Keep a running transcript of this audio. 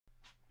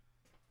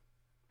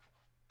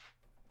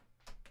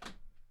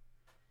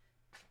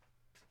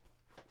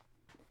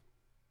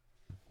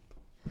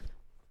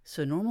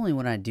So normally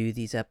when I do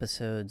these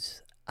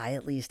episodes, I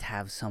at least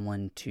have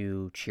someone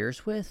to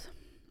cheers with.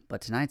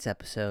 But tonight's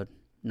episode,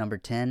 number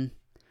 10,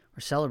 we're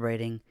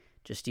celebrating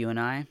just you and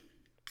I,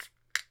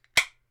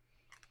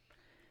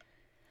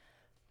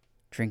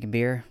 drinking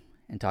beer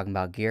and talking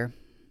about gear.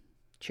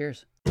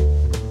 Cheers.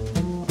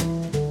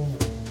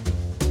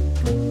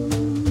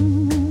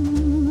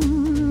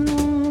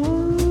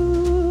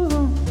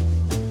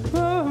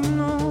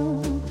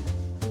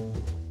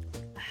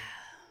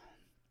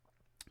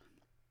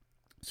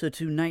 So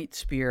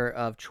tonight's beer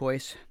of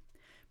choice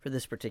for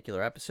this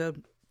particular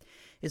episode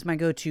is my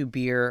go-to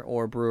beer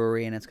or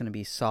brewery, and it's going to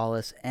be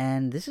Solace.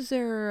 And this is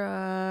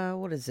their,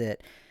 what is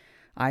it?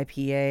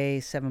 IPA,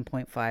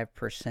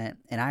 7.5%,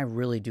 and I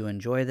really do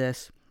enjoy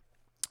this.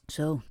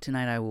 So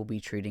tonight I will be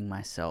treating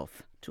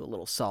myself to a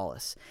little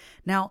Solace.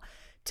 Now,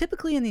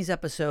 typically in these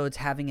episodes,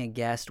 having a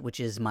guest, which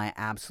is my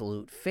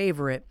absolute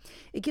favorite,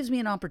 it gives me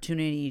an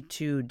opportunity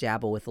to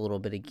dabble with a little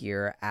bit of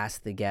gear,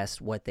 ask the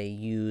guest what they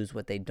use,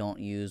 what they don't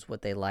use,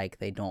 what they like,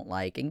 they don't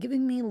like, and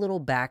giving me a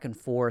little back and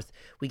forth.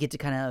 We get to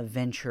kind of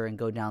venture and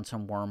go down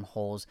some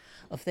wormholes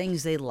of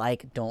things they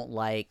like, don't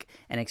like,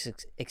 and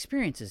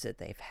experiences that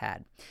they've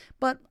had.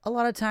 But a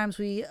lot of times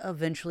we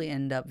eventually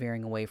end up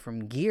veering away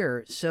from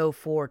gear. So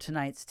for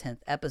tonight's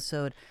 10th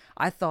episode,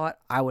 I thought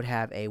I would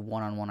have a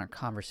one-on-one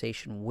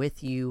conversation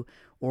with you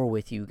or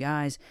with you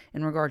guys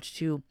in regards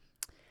to,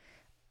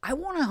 I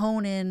want to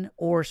hone in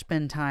or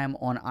spend time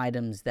on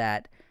items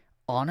that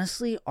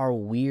honestly are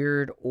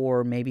weird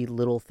or maybe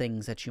little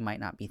things that you might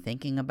not be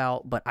thinking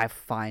about, but I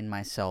find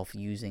myself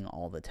using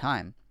all the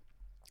time.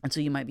 And so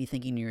you might be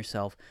thinking to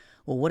yourself,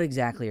 well, what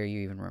exactly are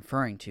you even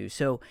referring to?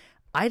 So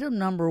item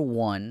number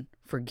 1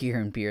 for gear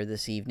and beer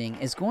this evening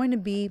is going to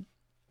be,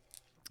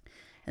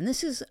 and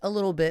this is a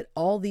little bit,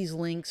 all these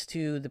links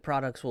to the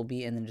products will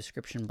be in the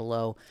description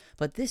below,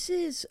 but this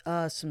is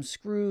some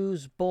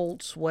screws,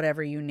 bolts,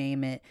 whatever you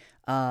name it,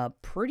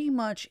 pretty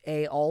much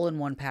a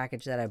all-in-one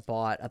package that I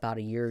bought about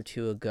a year or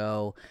two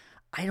ago.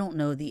 I don't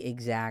know the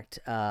exact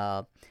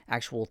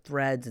actual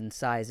threads and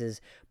sizes,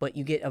 but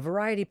you get a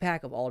variety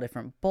pack of all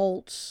different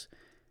bolts,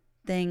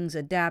 things,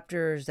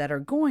 adapters that are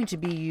going to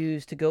be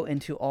used to go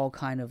into all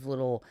kind of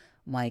little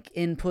mic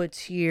inputs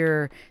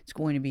here. It's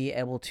going to be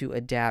able to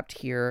adapt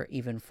here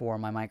even for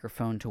my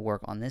microphone to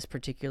work on this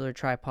particular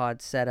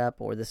tripod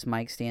setup or this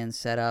mic stand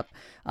setup,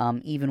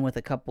 even with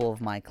a couple of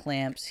my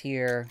clamps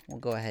here. We'll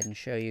go ahead and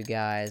show you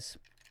guys.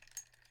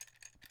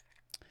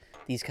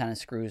 These kind of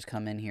screws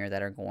come in here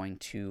that are going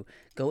to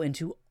go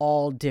into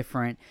all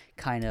different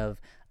kind of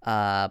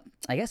I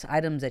guess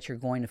items that you're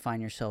going to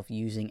find yourself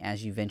using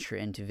as you venture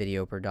into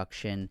video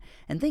production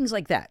and things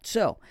like that.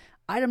 So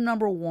item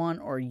number 1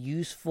 are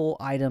useful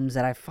items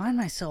that I find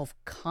myself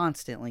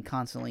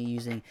constantly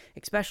using,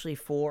 especially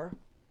for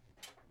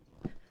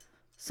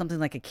something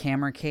like a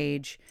camera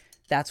cage.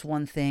 That's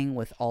one thing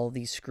with all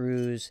these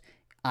screws.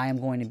 I am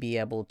going to be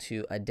able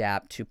to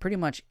adapt to pretty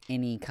much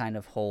any kind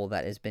of hole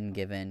that has been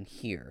given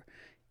here.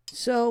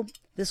 So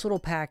this little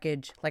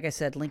package, like I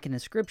said, link in the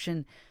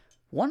description.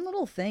 One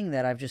little thing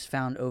that I've just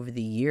found over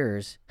the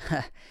years,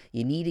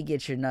 you need to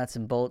get your nuts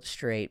and bolts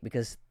straight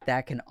because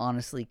that can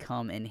honestly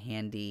come in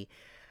handy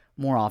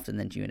more often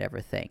than you would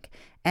ever think.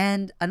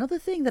 And another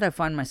thing that I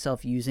find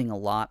myself using a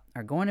lot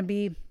are going to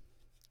be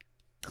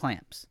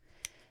clamps.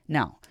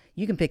 Now,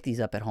 you can pick these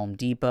up at Home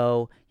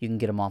Depot. You can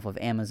get them off of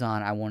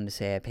Amazon. I wanted to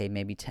say I paid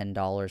maybe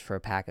 $10 for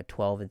a pack of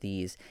 12 of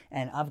these.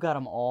 And I've got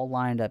them all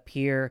lined up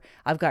here.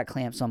 I've got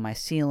clamps on my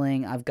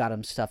ceiling. I've got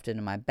them stuffed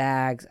into my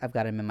bags. I've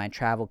got them in my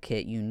travel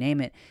kit, you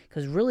name it.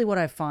 Because really what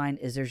I find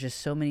is there's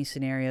just so many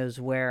scenarios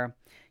where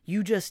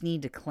you just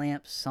need to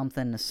clamp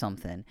something to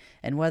something.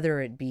 And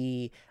whether it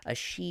be a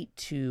sheet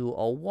to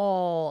a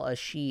wall, a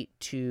sheet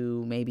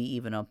to maybe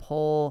even a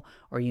pole,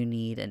 or you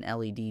need an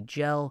LED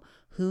gel,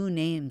 who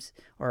names,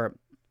 or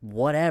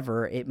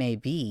whatever it may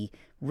be,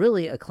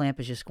 really a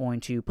clamp is just going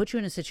to put you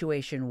in a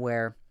situation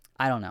where,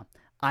 I don't know,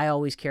 I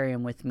always carry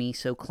them with me.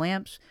 So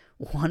clamps,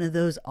 one of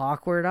those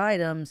awkward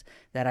items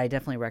that I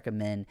definitely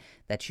recommend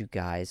that you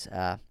guys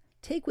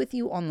take with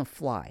you on the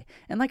fly.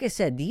 And like I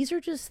said, these are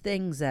just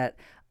things that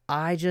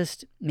I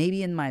just,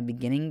 maybe in my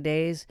beginning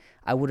days,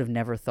 I would have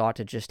never thought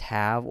to just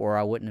have, or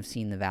I wouldn't have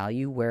seen the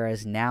value,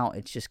 whereas now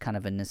it's just kind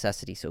of a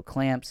necessity. So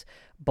clamps,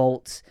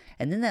 bolts,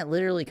 and then that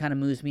literally kind of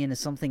moves me into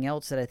something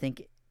else that I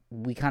think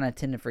we kind of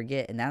tend to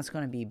forget, and that's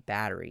going to be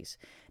batteries.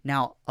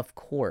 Now, of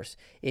course,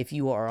 if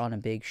you are on a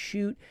big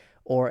shoot,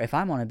 or if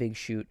I'm on a big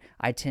shoot,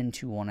 I tend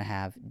to want to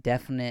have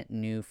definite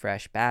new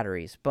fresh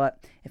batteries.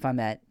 But if I'm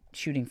at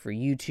shooting for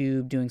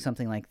YouTube, doing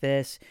something like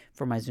this,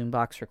 for my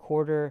Zoombox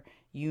recorder,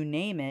 you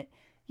name it,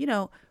 you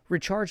know,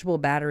 rechargeable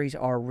batteries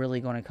are really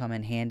going to come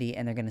in handy,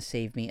 and they're going to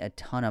save me a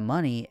ton of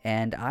money.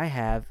 And I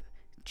have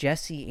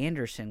Jesse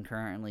Anderson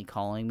currently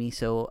calling me,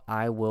 so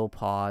I will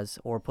pause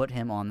or put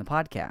him on the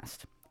podcast.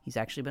 He's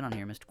actually been on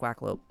here, Mr.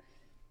 Quackalope.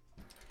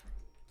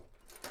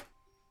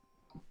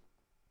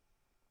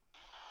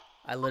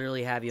 I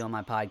literally have you on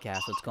my podcast.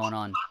 What's going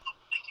on?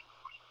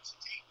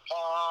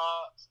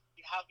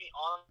 You have me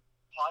on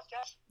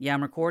podcast? Yeah,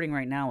 I'm recording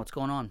right now. What's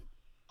going on?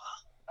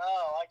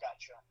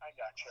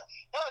 Gotcha.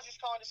 No, I was just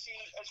calling to see.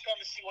 I was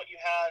calling to see what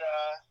you had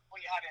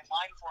in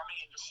mind for me,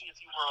 and to see if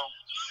you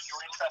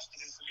were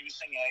interested in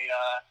producing a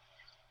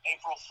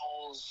April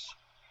Fool's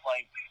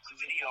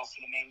video for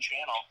the main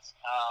channel.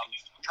 I'm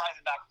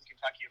driving back from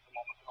Kentucky at the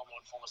moment with a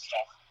load full of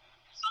stuff.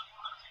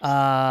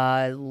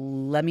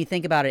 Let me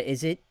think about it.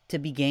 Is it to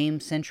be game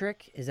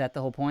centric? Is that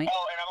the whole point?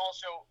 Oh, and I'm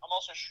also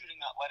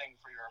shooting that wedding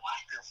for your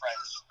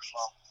friends as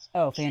well.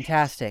 Oh,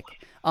 fantastic.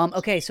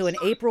 Okay, so an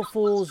April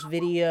Fool's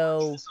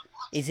video,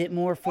 is it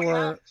more for? We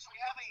have a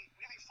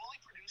fully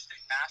produced and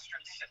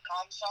mastered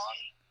sitcom song.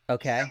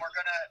 Okay. And we're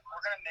gonna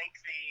make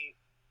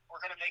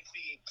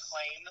the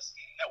claim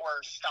that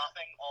we're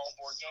stopping all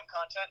board game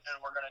content,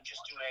 and we're gonna just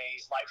do a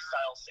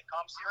lifestyle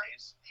sitcom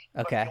series.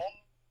 Okay. But the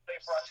only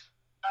way for us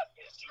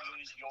is to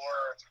use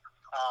your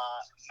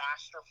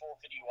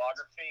masterful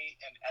videography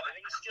and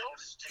editing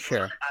skills to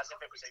do it as if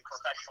it was a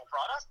professional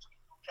product,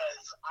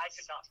 because I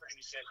could not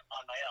produce it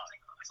on my own.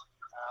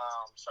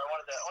 So I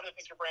wanted to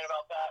pick your brain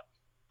about that.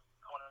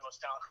 One of the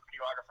most talented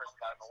videographers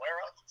that I'm aware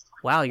of.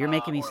 Wow, you're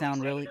making me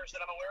sound really.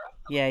 That I'm aware of.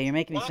 Yeah, you're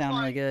making me sound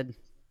really good.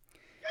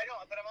 Yeah, I know,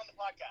 but I'm on the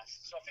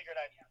podcast, so I figured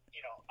I'd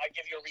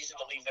give you a reason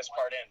to leave this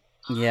part in.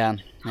 Yeah,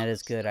 that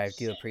is good. I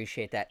do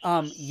appreciate that.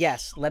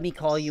 Yes, let me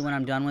call you when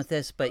I'm done with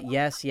this, but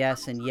yes,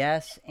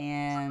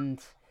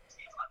 and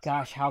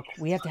gosh,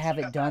 we have to have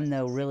it done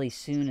though really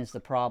soon is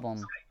the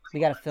problem. We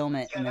got to film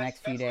it in the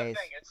next few days.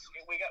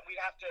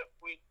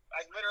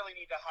 I literally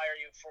need to hire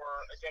you for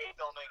a day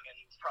filming and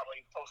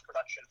probably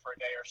post-production for a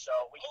day or so.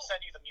 We can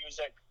send you the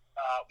music.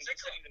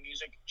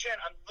 Jen,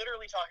 I'm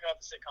literally talking about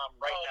the sitcom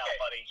right now,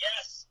 buddy.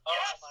 Yes.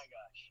 Oh my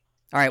gosh.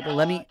 All right, well,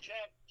 let me.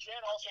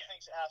 Jen also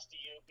thinks it has to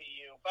be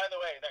you. By the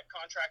way, that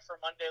contract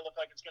for Monday looked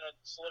like it's going to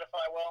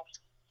solidify well.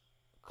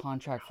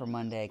 Contract for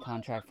Monday. You're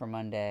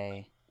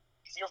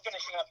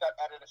finishing up that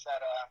edit of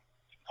that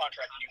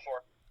contract you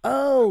for.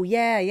 Oh,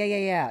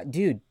 yeah.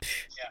 Dude,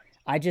 yeah.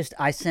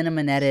 I sent him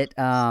an edit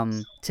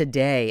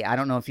today. I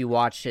don't know if you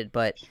watched it,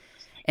 but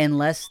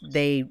unless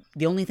the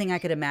only thing I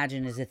could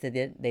imagine is if they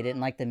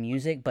didn't like the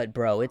music, but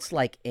bro, it's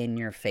like in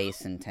your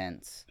face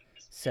intense.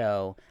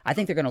 So I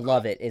think they're gonna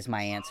love it. Is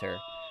my answer.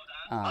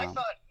 My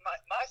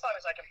thought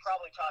is I can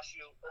probably toss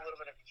you a little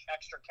bit of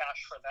extra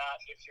cash for that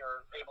if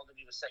you're able to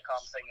do the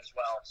sitcom thing as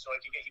well, so I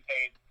can get you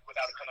paid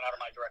without it coming out of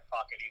my direct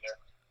pocket either.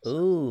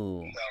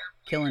 Ooh,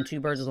 killing two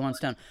birds with one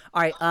stone.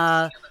 All right,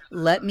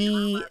 let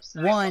me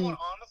one. On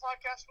the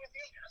podcast with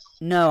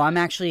you? No,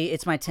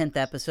 it's my 10th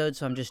episode,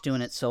 so I'm just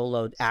doing it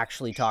solo,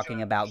 actually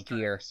talking about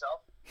gear.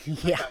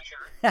 Yeah.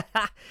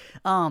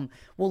 Well,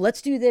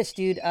 let's do this,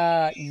 dude.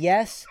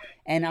 Yes,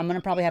 and I'm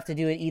gonna probably have to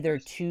do it either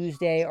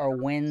Tuesday or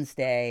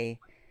Wednesday,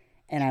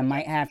 and I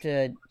might have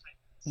to.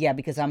 Yeah,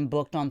 because I'm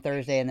booked on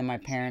Thursday, and then my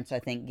parents, I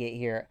think, get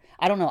here.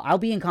 I don't know. I'll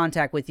be in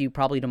contact with you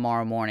probably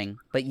tomorrow morning.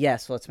 But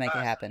yes, let's make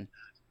it happen.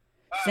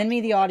 Send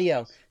me the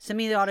audio. Send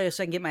me the audio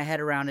so I can get my head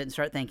around it and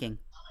start thinking.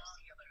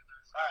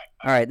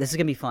 All right, this is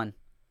going to be fun.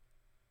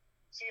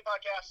 See you,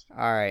 podcast.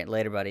 All right,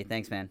 later, buddy.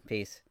 Thanks, man.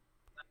 Peace.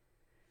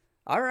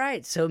 All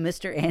right, so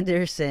Mr.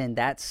 Anderson,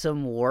 that's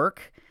some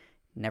work.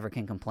 Never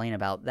can complain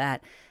about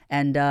that.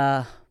 And,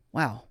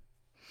 wow,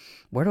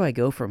 where do I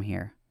go from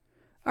here?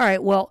 All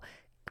right, well,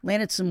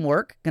 landed some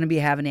work. Going to be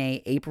having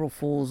a April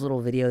Fool's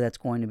little video that's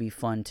going to be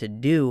fun to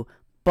do.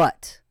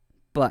 But,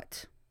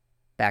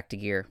 back to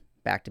gear,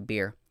 back to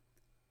beer.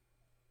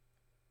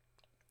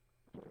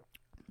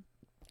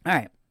 All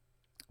right,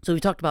 so we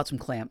talked about some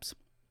clamps,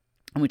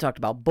 and we talked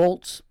about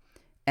bolts,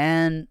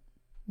 and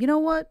you know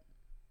what?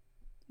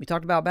 We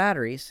talked about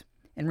batteries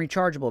and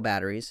rechargeable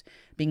batteries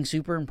being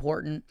super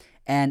important,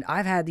 and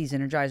I've had these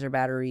Energizer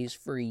batteries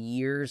for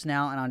years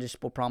now, and I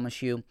just will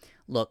promise you,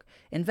 look,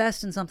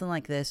 invest in something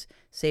like this,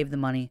 save the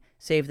money,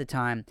 save the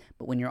time,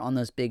 but when you're on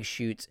those big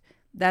shoots,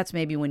 that's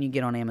maybe when you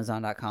get on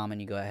Amazon.com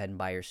and you go ahead and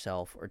buy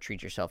yourself or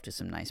treat yourself to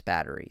some nice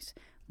batteries.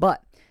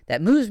 But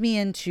that moves me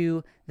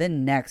into the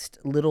next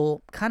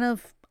little kind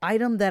of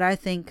item that I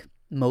think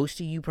most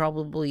of you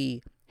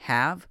probably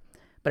have,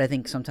 but I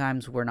think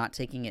sometimes we're not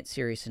taking it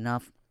serious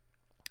enough,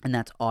 and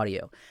that's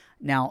audio.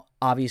 Now,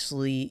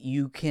 obviously,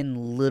 you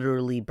can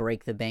literally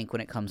break the bank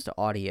when it comes to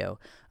audio.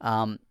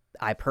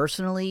 I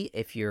personally,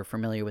 if you're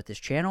familiar with this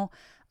channel,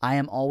 I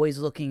am always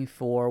looking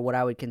for what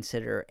I would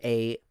consider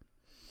I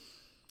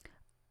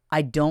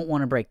don't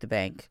want to break the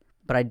bank,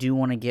 but I do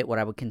want to get what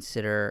I would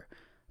consider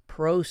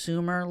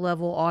prosumer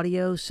level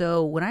audio.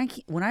 So when I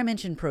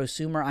mention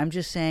prosumer, I'm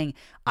just saying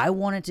I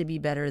want it to be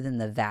better than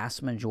the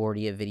vast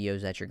majority of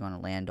videos that you're going to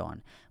land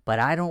on. But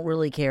I don't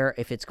really care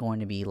if it's going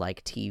to be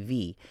like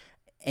TV.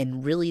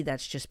 And really,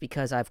 that's just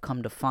because I've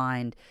come to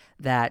find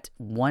that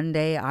one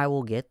day I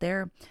will get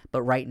there.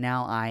 But right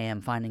now, I am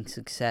finding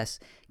success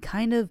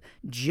kind of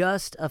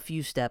just a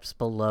few steps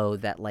below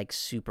that like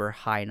super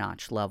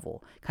high-notch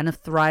level. Kind of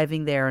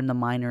thriving there in the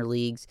minor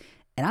leagues.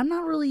 And I'm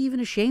not really even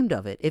ashamed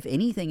of it. If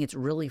anything, it's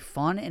really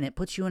fun, and it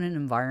puts you in an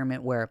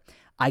environment where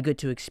I get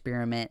to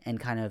experiment and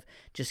kind of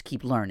just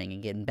keep learning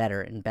and getting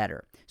better and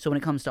better. So when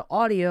it comes to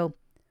audio,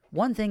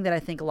 one thing that I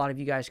think a lot of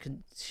you guys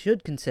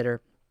should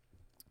consider,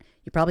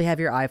 You probably have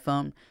your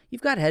iPhone.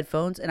 You've got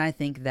headphones, and I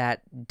think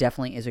that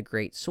definitely is a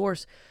great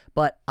source.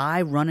 But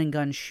I run and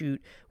gun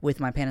shoot with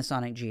my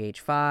Panasonic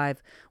GH5,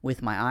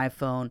 with my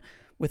iPhone,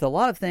 with a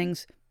lot of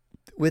things,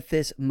 with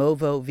this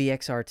Movo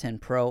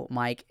VXR10 Pro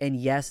mic. And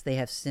yes, they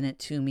have sent it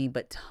to me,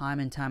 but time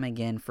and time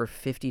again, for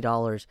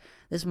 $50,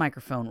 this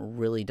microphone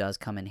really does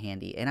come in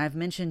handy. And I've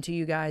mentioned to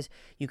you guys,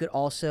 you could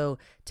also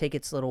take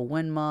its little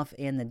wind muff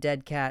and the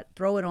dead cat,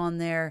 throw it on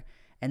there,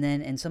 and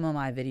then in some of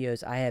my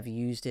videos, I have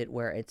used it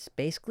where it's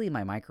basically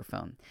my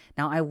microphone.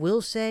 Now, I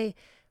will say,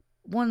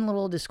 one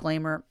little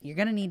disclaimer, you're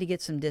going to need to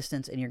get some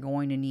distance, and you're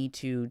going to need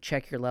to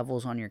check your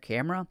levels on your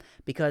camera,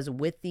 because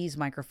with these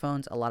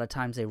microphones, a lot of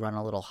times they run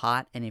a little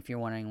hot. And if you're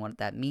wondering what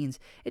that means,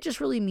 it just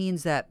really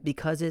means that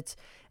because it's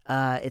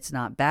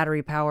not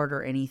battery powered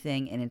or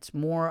anything, and it's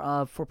more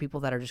of for people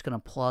that are just going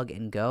to plug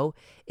and go,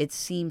 it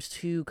seems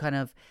to kind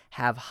of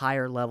have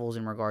higher levels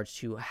in regards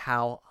to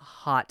how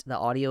hot the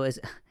audio is.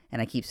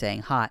 And I keep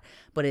saying hot,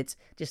 but it's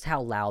just how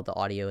loud the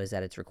audio is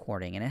that it's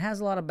recording. And it has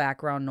a lot of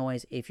background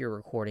noise if you're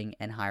recording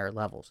in higher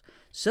levels.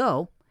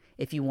 So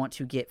if you want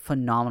to get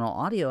phenomenal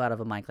audio out of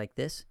a mic like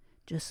this,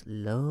 just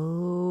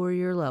lower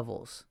your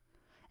levels.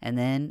 And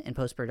then in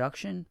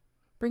post-production,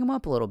 bring them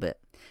up a little bit.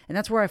 And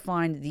that's where I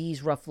find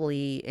these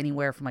roughly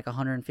anywhere from like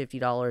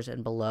 $150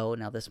 and below.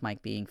 Now this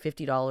mic being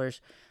 $50,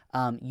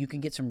 you can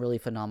get some really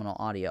phenomenal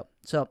audio.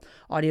 So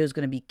audio is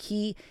going to be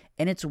key.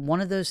 And it's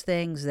one of those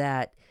things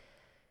that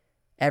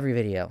every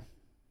video,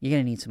 you're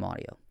going to need some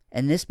audio.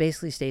 And this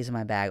basically stays in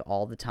my bag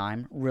all the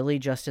time, really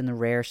just in the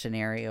rare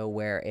scenario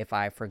where if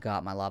I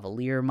forgot my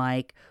lavalier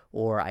mic,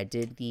 or I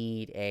did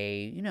need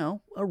a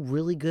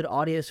really good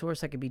audio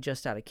source that could be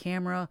just out of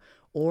camera,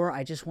 or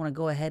I just want to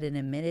go ahead and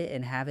emit it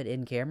and have it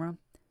in camera,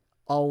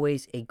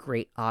 always a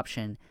great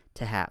option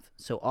to have.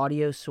 So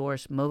audio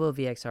source, Movo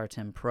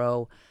VXR10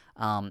 Pro,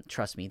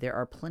 trust me, there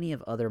are plenty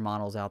of other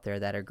models out there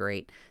that are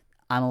great.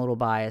 I'm a little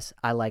biased.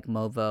 I like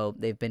Movo.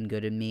 They've been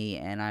good to me,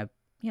 and I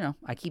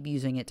keep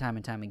using it time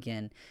and time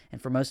again.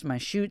 And for most of my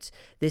shoots,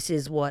 this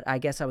is what I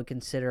guess I would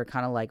consider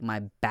kind of like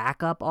my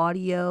backup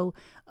audio,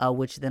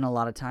 which then a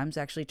lot of times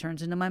actually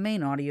turns into my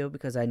main audio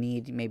because I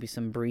need maybe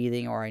some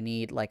breathing, or I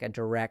need like a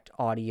direct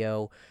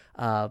audio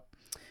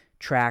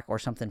track or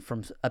something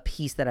from a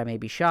piece that I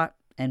maybe shot,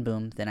 and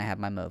boom, then I have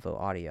my Movo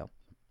audio.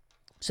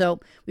 So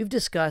we've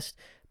discussed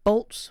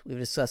bolts, we've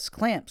discussed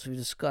clamps, we've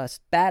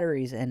discussed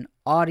batteries and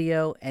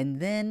audio,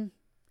 and then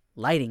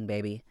lighting,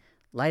 baby.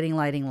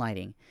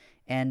 Lighting.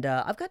 And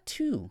I've got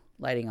two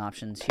lighting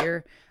options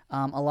here.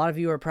 A lot of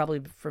you are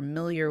probably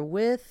familiar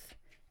with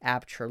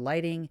Aperture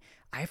lighting.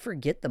 I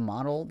forget the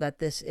model that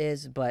this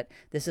is, but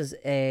this is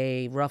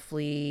a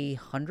roughly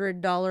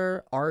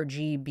 $100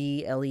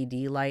 RGB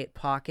LED light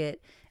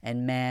pocket.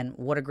 And man,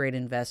 what a great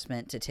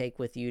investment to take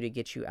with you to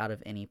get you out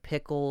of any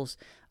pickles.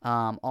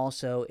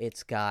 Also,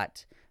 it's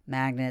got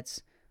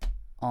magnets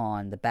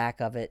on the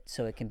back of it,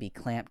 so it can be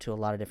clamped to a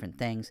lot of different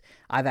things.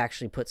 I've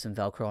actually put some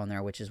Velcro on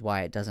there, which is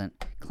why it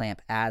doesn't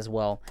clamp as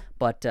well.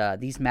 But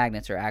these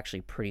magnets are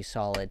actually pretty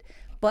solid.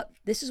 But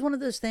this is one of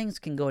those things,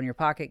 can go in your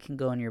pocket, can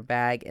go in your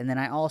bag. And then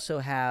I also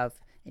have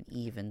an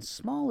even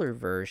smaller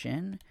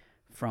version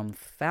from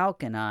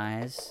Falcon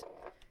Eyes.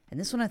 And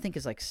this one I think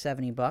is like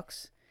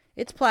 $70.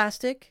 It's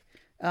plastic.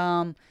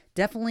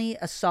 Definitely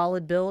a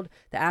solid build.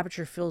 The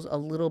Aperture feels a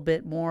little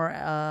bit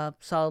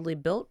solidly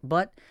built,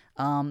 but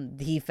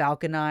the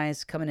Falcon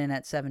Eyes coming in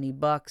at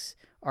 $70.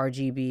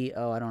 RGB.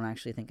 Oh, I don't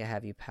actually think I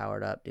have you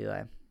powered up, do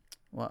I?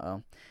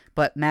 Uh-oh.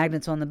 But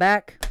magnets on the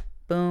back.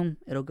 Boom.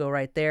 It'll go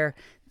right there.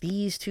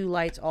 These two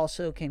lights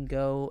also can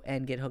go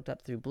and get hooked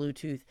up through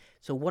Bluetooth.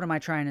 So what am I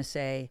trying to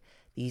say?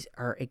 These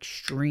are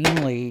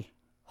extremely,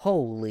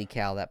 holy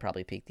cow, that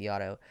probably peaked the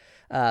auto,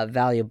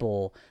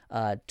 valuable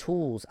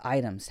tools,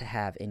 items to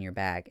have in your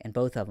bag. And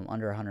both of them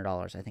under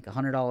 $100. I think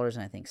 $100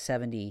 and I think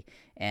 $70.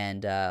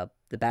 And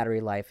the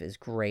battery life is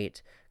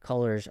great.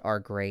 Colors are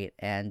great.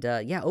 And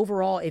yeah,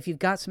 overall, if you've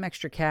got some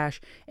extra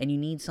cash and you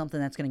need something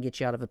that's going to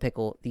get you out of a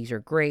pickle, these are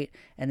great.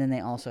 And then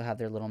they also have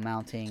their little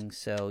mounting,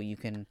 so you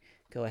can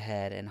go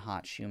ahead and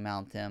hot shoe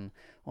mount them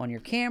on your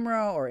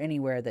camera or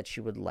anywhere that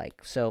you would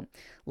like. So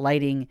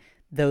lighting,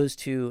 those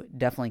two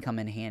definitely come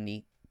in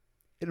handy.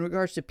 In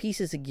regards to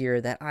pieces of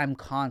gear that I'm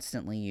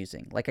constantly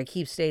using, like I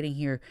keep stating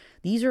here,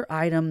 these are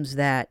items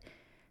that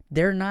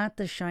they're not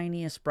the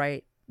shiniest,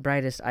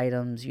 brightest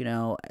items.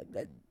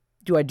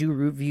 Do I do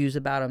reviews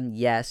about them?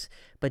 Yes.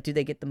 But do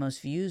they get the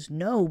most views?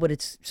 No. But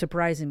it's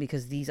surprising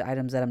because these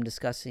items that I'm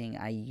discussing,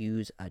 I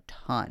use a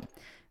ton.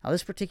 Now,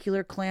 this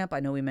particular clamp, I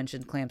know we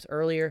mentioned clamps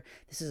earlier.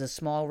 This is a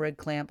small rig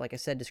clamp. Like I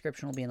said,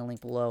 description will be in the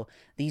link below.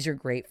 These are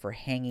great for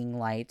hanging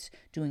lights,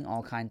 doing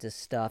all kinds of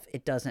stuff.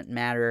 It doesn't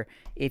matter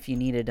if you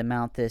needed to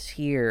mount this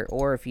here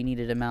or if you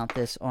needed to mount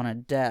this on a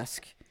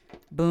desk.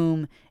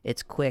 Boom.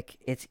 It's quick.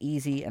 It's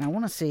easy. And I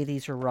want to say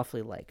these are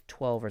roughly like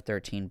 12 or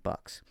 13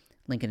 bucks.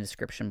 Link in the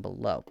description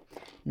below.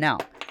 Now,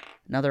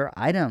 another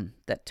item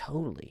that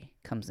totally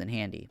comes in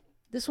handy.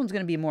 This one's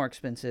going to be more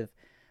expensive.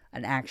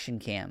 an action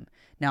cam.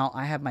 Now,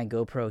 I have my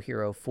GoPro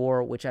Hero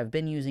 4, which I've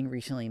been using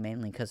recently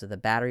mainly because of the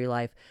battery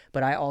life,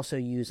 but I also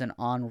use an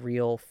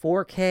Unreal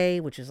 4K,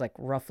 which is like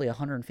roughly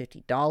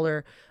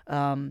 $150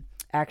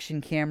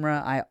 action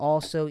camera. I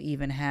also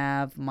even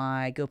have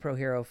my GoPro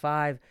Hero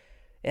 5.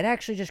 It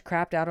actually just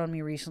crapped out on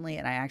me recently,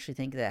 and I actually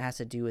think that has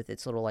to do with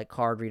its little like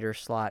card reader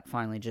slot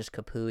finally just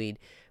kapooied.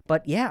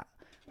 But yeah,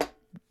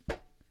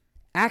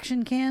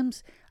 action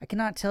cams, I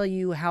cannot tell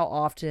you how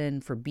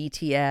often for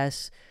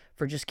BTS,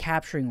 for just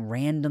capturing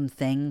random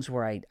things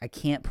where I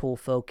can't pull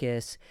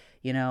focus,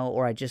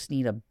 or I just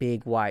need a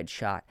big wide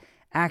shot.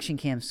 Action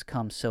cams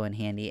come so in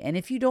handy. And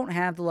if you don't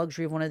have the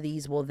luxury of one of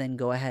these, well, then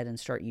go ahead and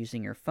start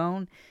using your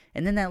phone.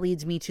 And then that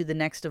leads me to the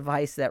next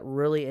device that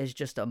really is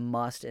just a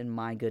must, and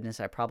my goodness,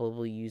 I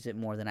probably use it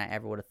more than I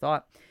ever would have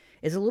thought,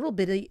 is a little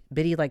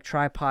bitty like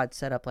tripod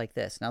setup like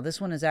this. Now,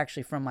 this one is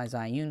actually from my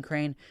Zhiyun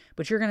crane,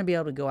 but you're going to be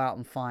able to go out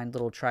and find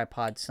little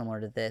tripods similar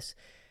to this.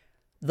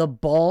 The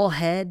ball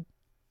head,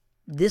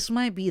 this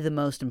might be the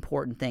most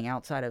important thing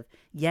outside of,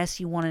 yes,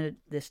 you wanted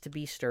this to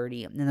be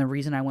sturdy. And the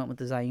reason I went with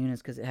the Zhiyun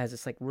is because it has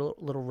this like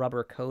little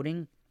rubber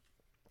coating,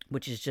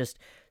 which is just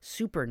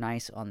super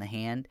nice on the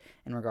hand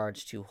in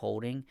regards to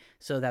holding.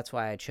 So that's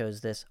why I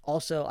chose this.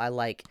 Also, I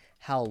like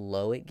how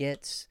low it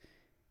gets.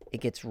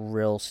 It gets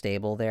real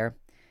stable there.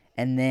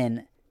 And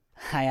then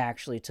I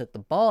actually took the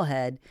ball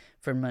head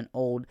from an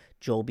old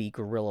Joby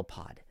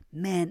GorillaPod.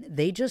 Man,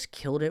 they just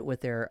killed it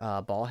with their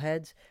ball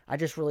heads. I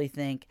just really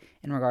think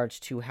in regards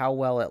to how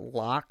well it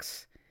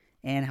locks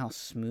and how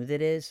smooth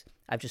it is,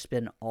 I've just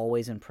been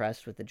always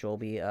impressed with the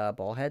Joby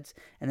ball heads.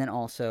 And then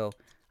also,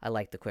 I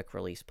like the quick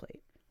release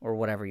plate, or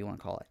whatever you want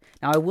to call it.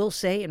 Now, I will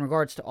say in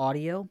regards to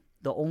audio,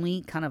 the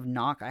only kind of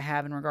knock I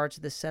have in regards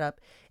to this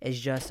setup is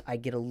just I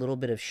get a little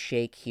bit of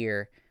shake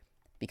here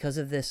because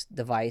of this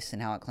device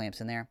and how it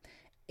clamps in there.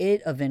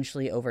 It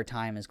eventually, over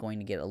time, is going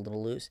to get a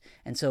little loose.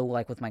 And so,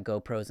 like with my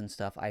GoPros and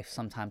stuff, I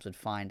sometimes would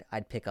find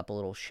I'd pick up a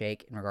little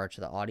shake in regards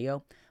to the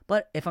audio.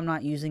 But if I'm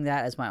not using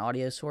that as my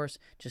audio source,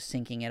 just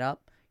syncing it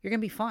up, you're going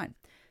to be fine.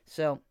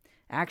 So,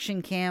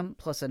 action cam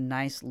plus a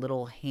nice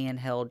little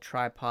handheld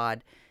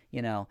tripod,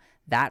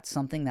 that's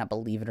something that,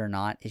 believe it or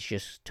not, is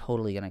just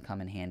totally going to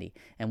come in handy.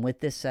 And with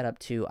this setup,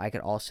 too, I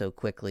could also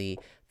quickly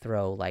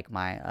throw like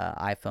my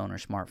iPhone or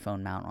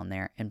smartphone mount on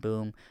there, and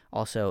boom.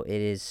 Also,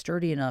 it is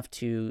sturdy enough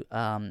to,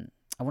 I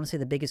want to say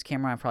the biggest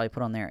camera I probably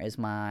put on there is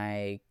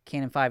my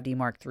Canon 5D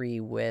Mark III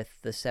with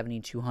the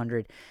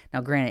 7200.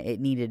 Now, granted, it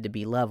needed to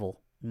be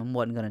level. I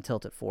wasn't going to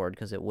tilt it forward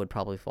because it would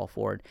probably fall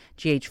forward.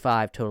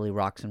 GH5 totally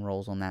rocks and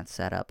rolls on that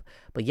setup.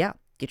 But yeah,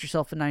 get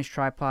yourself a nice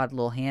tripod,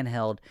 little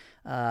handheld.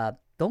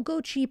 Don't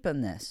go cheap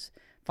on this.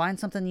 Find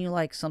something you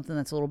like, something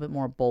that's a little bit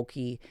more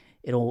bulky.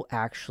 It'll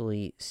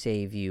actually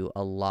save you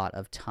a lot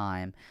of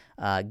time.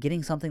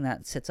 Getting something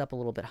that sits up a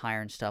little bit higher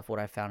and stuff, what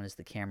I found is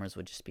the cameras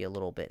would just be a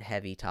little bit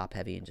heavy, top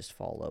heavy, and just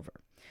fall over.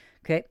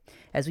 Okay,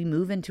 as we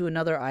move into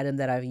another item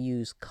that I've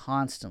used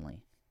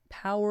constantly,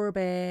 power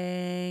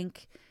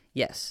bank.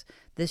 Yes,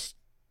 this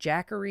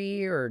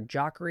Jackery.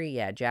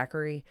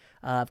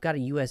 I've got a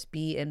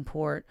USB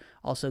import.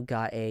 Also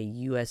got a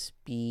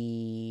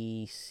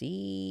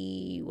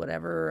USB-C,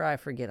 whatever, I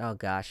forget. Oh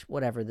gosh,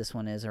 whatever this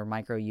one is, or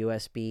micro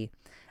USB.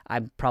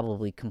 I'm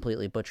probably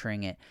completely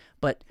butchering it.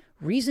 But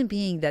reason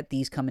being that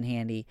these come in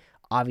handy,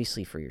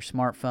 obviously for your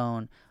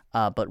smartphone,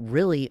 but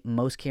really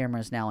most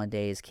cameras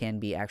nowadays can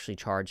be actually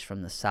charged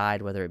from the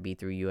side, whether it be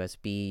through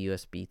USB,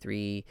 USB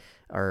 3,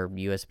 or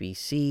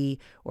USB-C,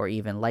 or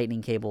even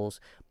lightning cables.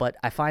 But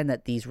I find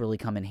that these really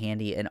come in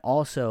handy. And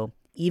also,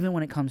 even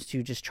when it comes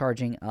to just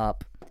charging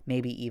up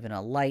maybe even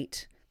a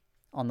light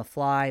on the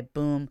fly,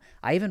 boom.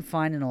 I even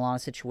find in a lot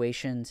of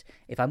situations,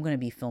 if I'm going to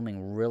be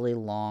filming really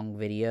long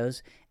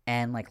videos,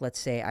 and like let's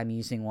say I'm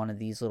using one of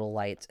these little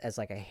lights as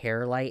like a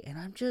hair light, and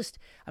I'm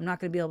not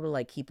going to be able to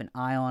like keep an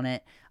eye on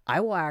it, I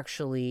will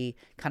actually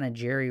kind of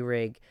jerry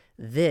rig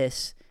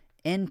this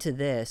into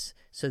this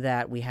so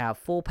that we have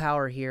full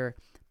power here,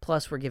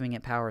 plus we're giving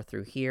it power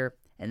through here,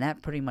 and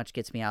that pretty much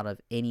gets me out of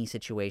any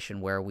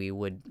situation where we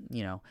would,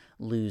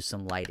 lose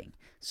some lighting.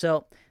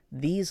 So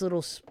these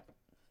little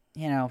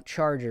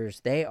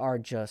chargers, they are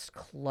just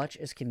clutch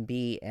as can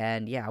be.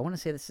 And yeah, I want to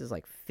say this is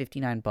like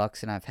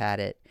 $59, and I've had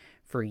it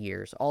for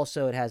years.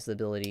 Also, it has the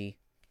ability,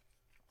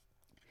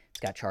 it's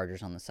got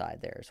chargers on the side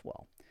there as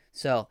well.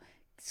 So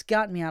it's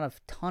gotten me out of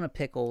a ton of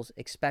pickles,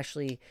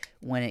 especially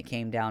when it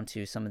came down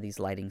to some of these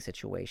lighting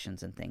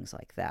situations and things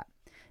like that.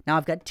 Now,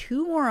 I've got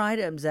two more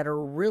items that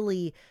are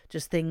really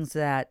just things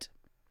that,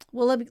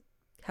 well,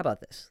 how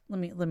about this? Let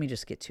me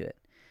just get to it.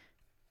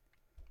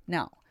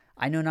 Now,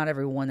 I know not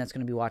everyone that's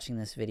going to be watching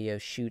this video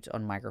shoots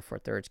on Micro Four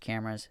Thirds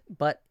cameras,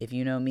 but if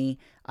you know me,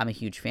 I'm a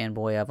huge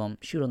fanboy of them.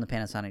 Shoot on the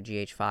Panasonic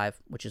GH5,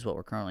 which is what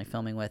we're currently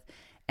filming with.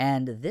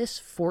 And this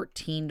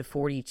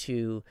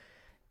 14-42,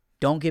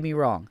 don't get me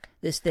wrong,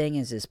 this thing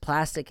is as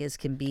plastic as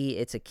can be.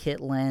 It's a kit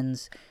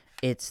lens.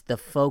 The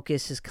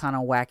focus is kind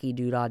of wacky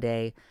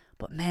doo-dah-day.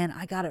 But man,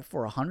 I got it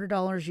for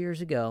 $100 years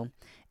ago,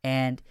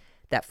 and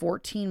that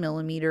 14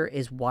 millimeter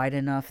is wide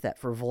enough that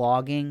for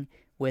vlogging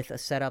with a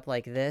setup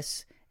like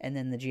this, and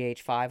then the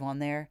GH5 on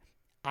there,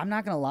 I'm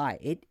not going to lie.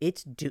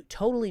 It's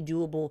totally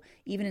doable,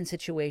 even in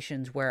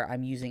situations where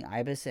I'm using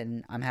IBIS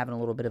and I'm having a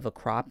little bit of a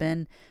crop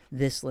in.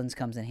 This lens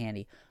comes in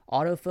handy.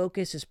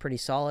 Autofocus is pretty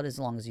solid as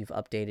long as you've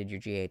updated your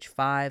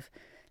GH5.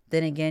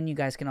 Then again, you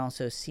guys can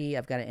also see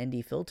I've got an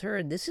ND filter,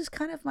 and this is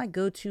kind of my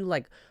go-to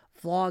like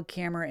vlog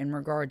camera in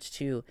regards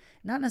to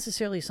not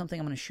necessarily something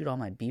I'm going to shoot all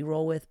my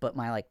B-roll with, but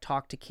my like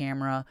talk to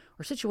camera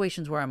or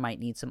situations where I might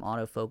need some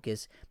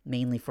autofocus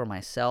mainly for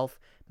myself,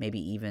 maybe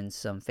even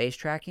some face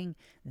tracking.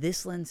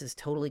 This lens has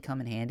totally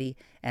come in handy,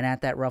 and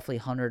at that roughly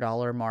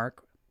 $100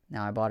 mark,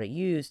 now I bought it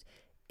used,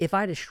 if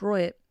I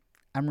destroy it,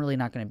 I'm really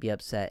not going to be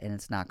upset and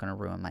it's not going to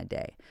ruin my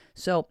day.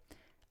 So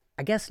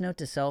I guess note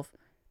to self,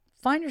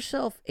 find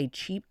yourself a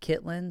cheap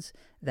kit lens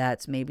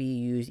that's maybe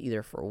used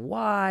either for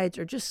wides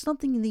or just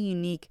something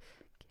unique.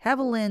 Have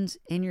a lens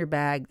in your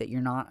bag that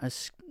you're not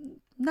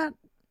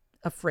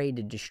afraid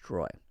to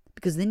destroy,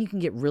 because then you can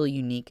get really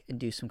unique and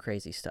do some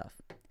crazy stuff.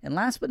 And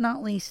last but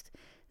not least,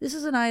 this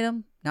is an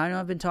item. Now I know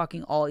I've been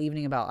talking all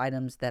evening about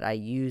items that I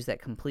use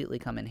that completely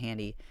come in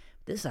handy.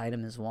 This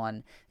item is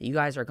one that you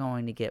guys are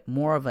going to get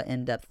more of an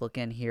in-depth look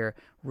in here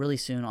really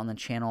soon on the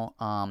channel.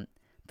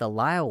 The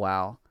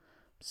Laowa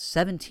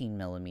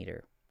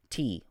 17mm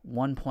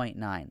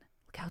t1.9.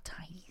 Look how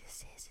tiny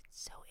this is.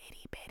 It's so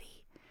itty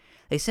bitty.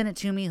 They sent it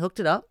to me, hooked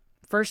it up.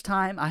 First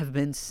time I've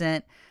been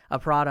sent a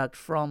product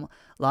from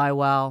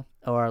Lowell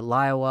or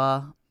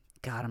Laowa.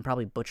 God, I'm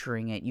probably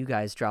butchering it. You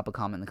guys drop a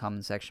comment in the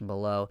comment section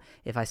below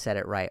if I said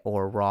it right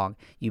or wrong.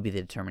 You be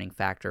the determining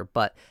factor.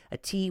 But a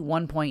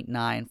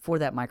T1.9 for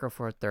that micro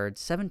four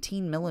thirds,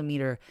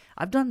 17mm.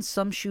 I've done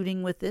some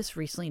shooting with this.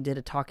 Recently did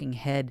a talking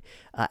head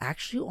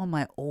actually on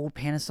my old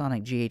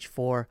Panasonic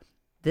GH4.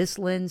 This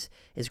lens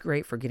is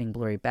great for getting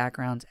blurry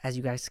backgrounds. As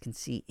you guys can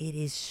see, it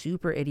is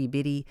super itty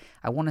bitty.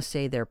 I want to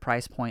say their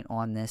price point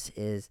on this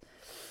is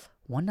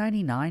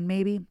 $199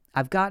 maybe.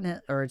 I've gotten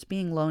it, or it's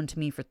being loaned to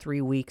me for 3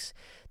 weeks.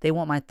 They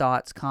want my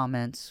thoughts,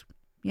 comments,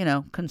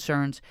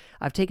 concerns.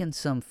 I've taken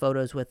some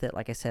photos with it.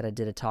 Like I said, I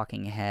did a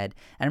talking head,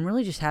 and I'm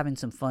really just having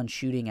some fun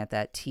shooting at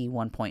that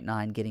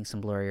T1.9, getting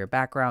some blurrier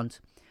backgrounds.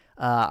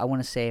 I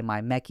want to say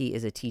my Meki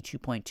is a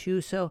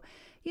T2.2, so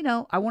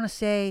I want to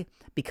say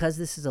because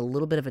this is a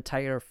little bit of a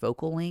tighter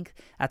focal length,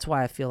 that's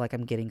why I feel like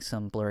I'm getting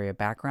some blurrier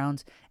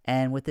backgrounds.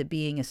 And with it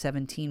being a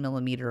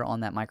 17mm on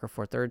that micro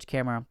four thirds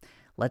camera,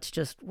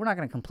 we're not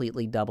going to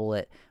completely double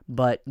it,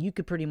 but you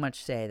could pretty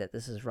much say that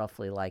this is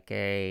roughly like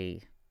a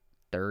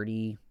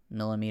 30mm,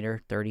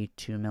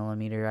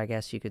 32mm, I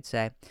guess you could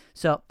say.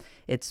 So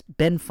it's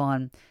been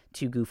fun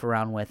to goof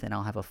around with, and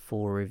I'll have a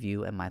full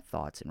review and my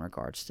thoughts in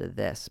regards to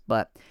this.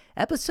 But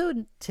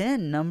episode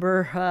 10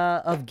 number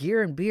of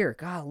Gear and Beer,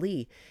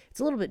 golly,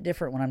 it's a little bit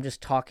different when I'm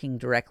just talking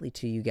directly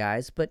to you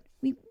guys, but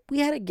we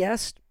had a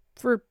guest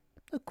for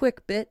a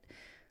quick bit,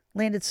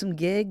 landed some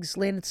gigs,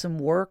 landed some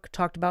work,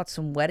 talked about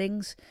some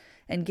weddings,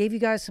 and gave you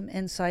guys some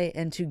insight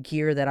into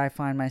gear that I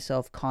find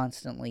myself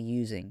constantly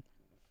using.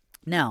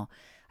 Now,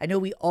 I know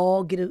we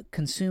all get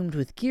consumed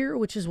with gear,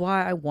 which is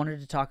why I wanted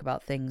to talk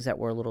about things that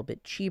were a little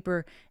bit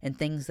cheaper and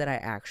things that I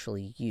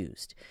actually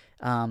used.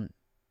 It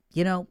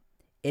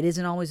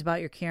isn't always about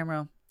your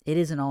camera. It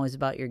isn't always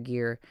about your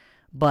gear,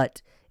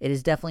 but it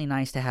is definitely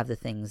nice to have the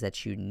things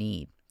that you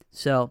need.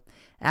 So,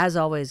 as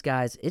always,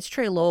 guys, it's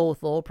Trey Lowell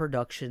with Lowell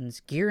Productions,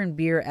 Gear and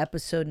Beer,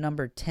 episode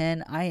number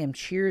 10. I am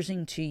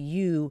cheersing to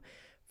you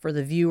for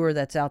the viewer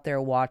that's out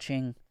there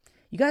watching.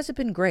 You guys have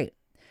been great.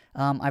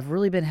 I've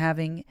really been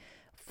having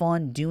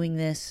fun doing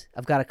this.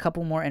 I've got a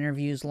couple more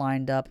interviews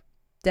lined up.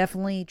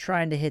 Definitely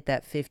trying to hit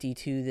that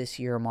 52 this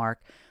year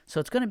mark. So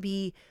it's going to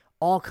be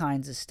all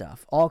kinds of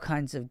stuff, all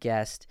kinds of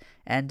guests.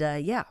 And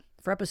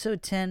for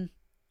episode 10,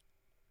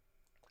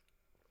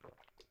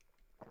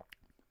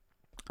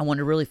 I want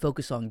to really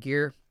focus on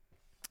gear,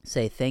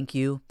 say thank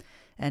you,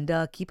 and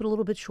keep it a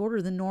little bit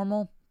shorter than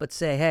normal, but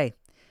say, hey,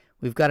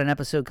 we've got an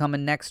episode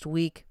coming next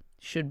week.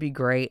 Should be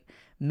great.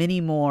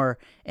 Many more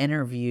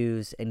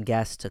interviews and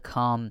guests to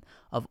come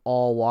of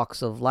all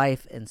walks of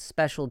life and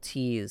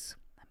specialties.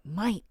 I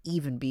might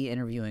even be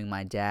interviewing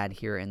my dad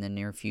here in the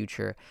near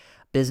future.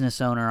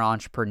 Business owner,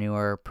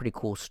 entrepreneur, pretty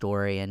cool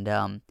story. And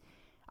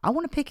I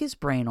want to pick his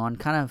brain on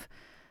kind of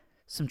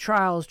some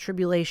trials,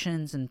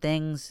 tribulations, and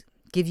things.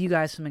 Give you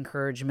guys some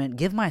encouragement.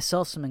 Give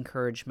myself some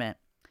encouragement.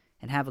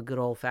 And have a good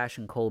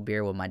old-fashioned cold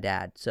beer with my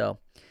dad. So,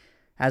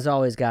 as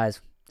always,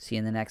 guys, see you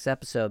in the next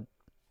episode.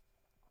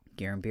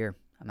 Gear and Beer.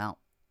 I'm out.